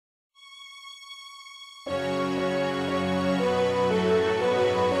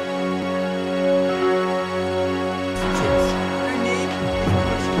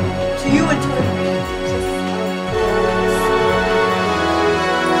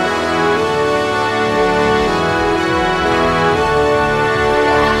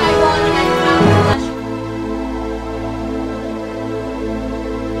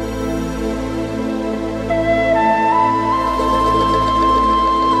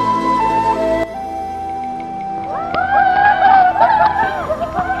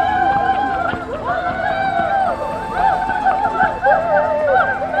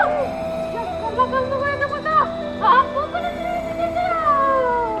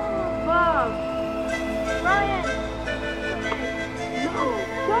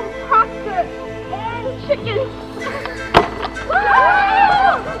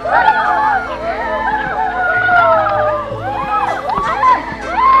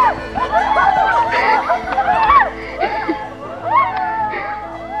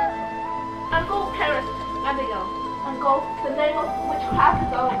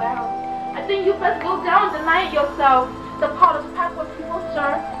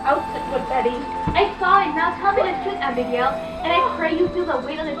Betty. I saw it. Now tell me the truth, Abigail. And I pray you feel the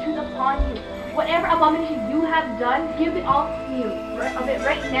weight of the truth upon you. Whatever abomination you have done, give it all to you of it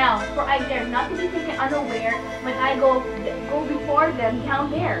right now. For I dare not to be taken unaware when I go before them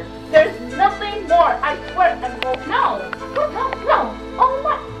down there. There's nothing more. I swear and will. No. Oh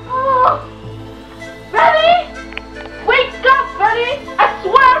my. Oh. Betty! Wake up, Betty! I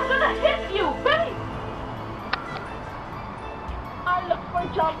swear I'm gonna hit you, Betty! I looked for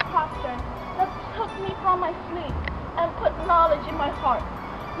John Proctor that took me from my sleep and put knowledge in my heart.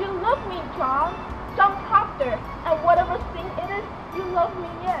 You love me, John Proctor, and whatever thing it is, you love me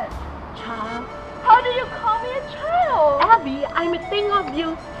yet. Child. How do you call me a child? Abby, I may think of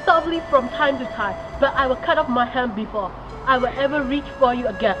you softly from time to time, but I will cut off my hand before I will ever reach for you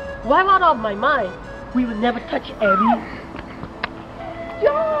again. Wipe out of my mind. We will never touch Abby.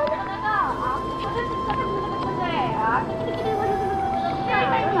 John!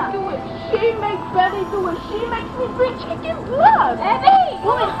 She makes Betty do it. She makes me drink chicken blood. Abby!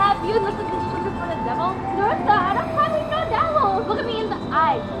 Woman, have you listened to children for the devil? No, sir. I don't have no devils. Look at me in the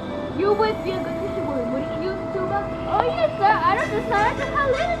eyes. You would be a good Christian woman, wouldn't you, Titbuba? Oh, yes, sir. I don't decide to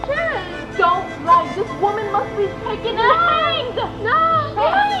have literature. Don't lie. This woman must be taken in hand. No!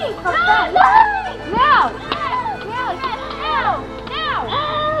 Hey! No! Now!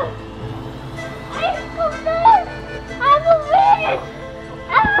 I'm confessed! I'm a witch!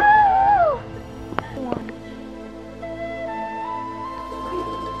 Oh!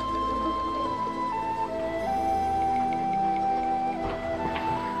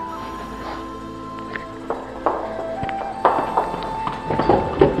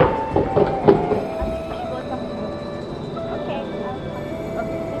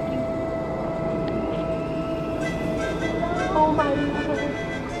 Oh my God.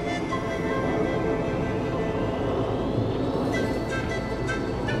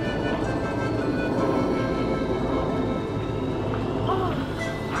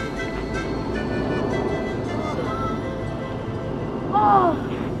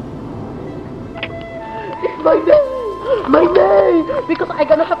 It's my name, because I'm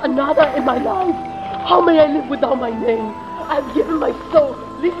gonna have another in my life. How may I live without my name? I've given my soul.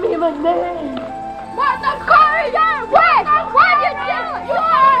 Leave me in my name. What the corridor? What? What you doing? You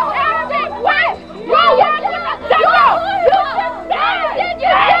are everything. What? You did you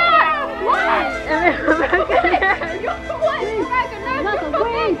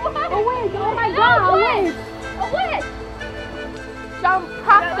Oh my God! A witch! A witch! John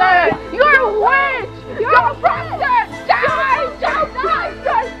Proctor! You're a witch! You're a Proctor! Die! John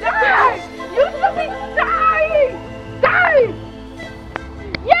Proctor! Die! You should be dying! Die!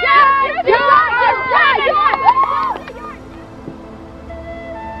 Yes! You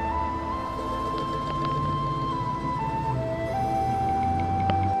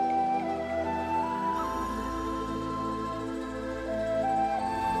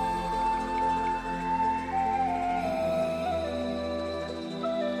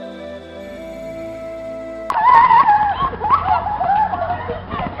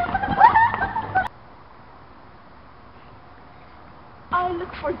I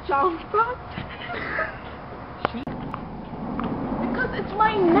look for John Proctor. Because it's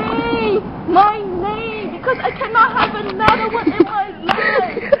my name! My name! Because I cannot have another one in my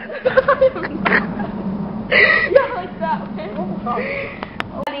life! Yeah, like that, okay?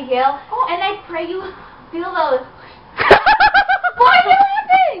 Abigail, and I pray you feel those. Why are you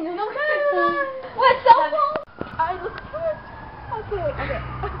laughing? What, cell phone? I look first. Okay.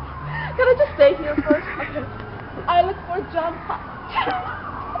 Can I just stay here first? Okay. I look for John Proctor.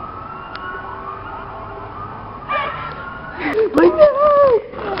 My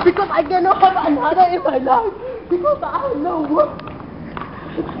name! Because I cannot have another in my life. Because I know what.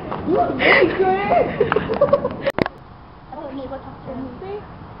 You're angry. I don't need to talk to him. See?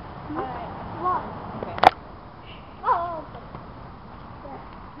 Alright. What? Okay. Oh.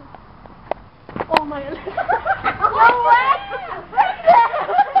 Oh my.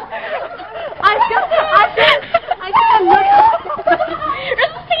 I can look.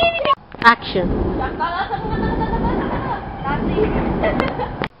 Action.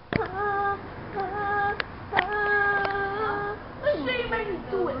 She made me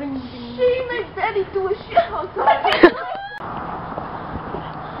do it. She made Daddy do it. She outside.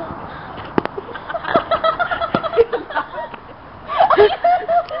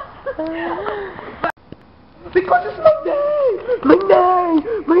 Because it's my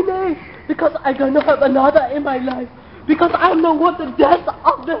name. Because I'm gonna have another in my life. Because I know what the death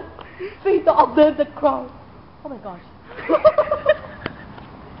of the feet of the cross. Oh my gosh. I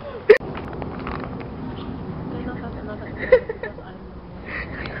don't have another because I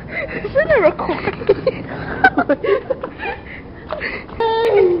know. Is it a recording?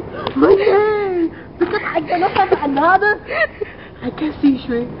 My name! Because I cannot have another. I can see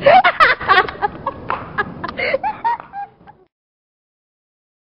Shwe.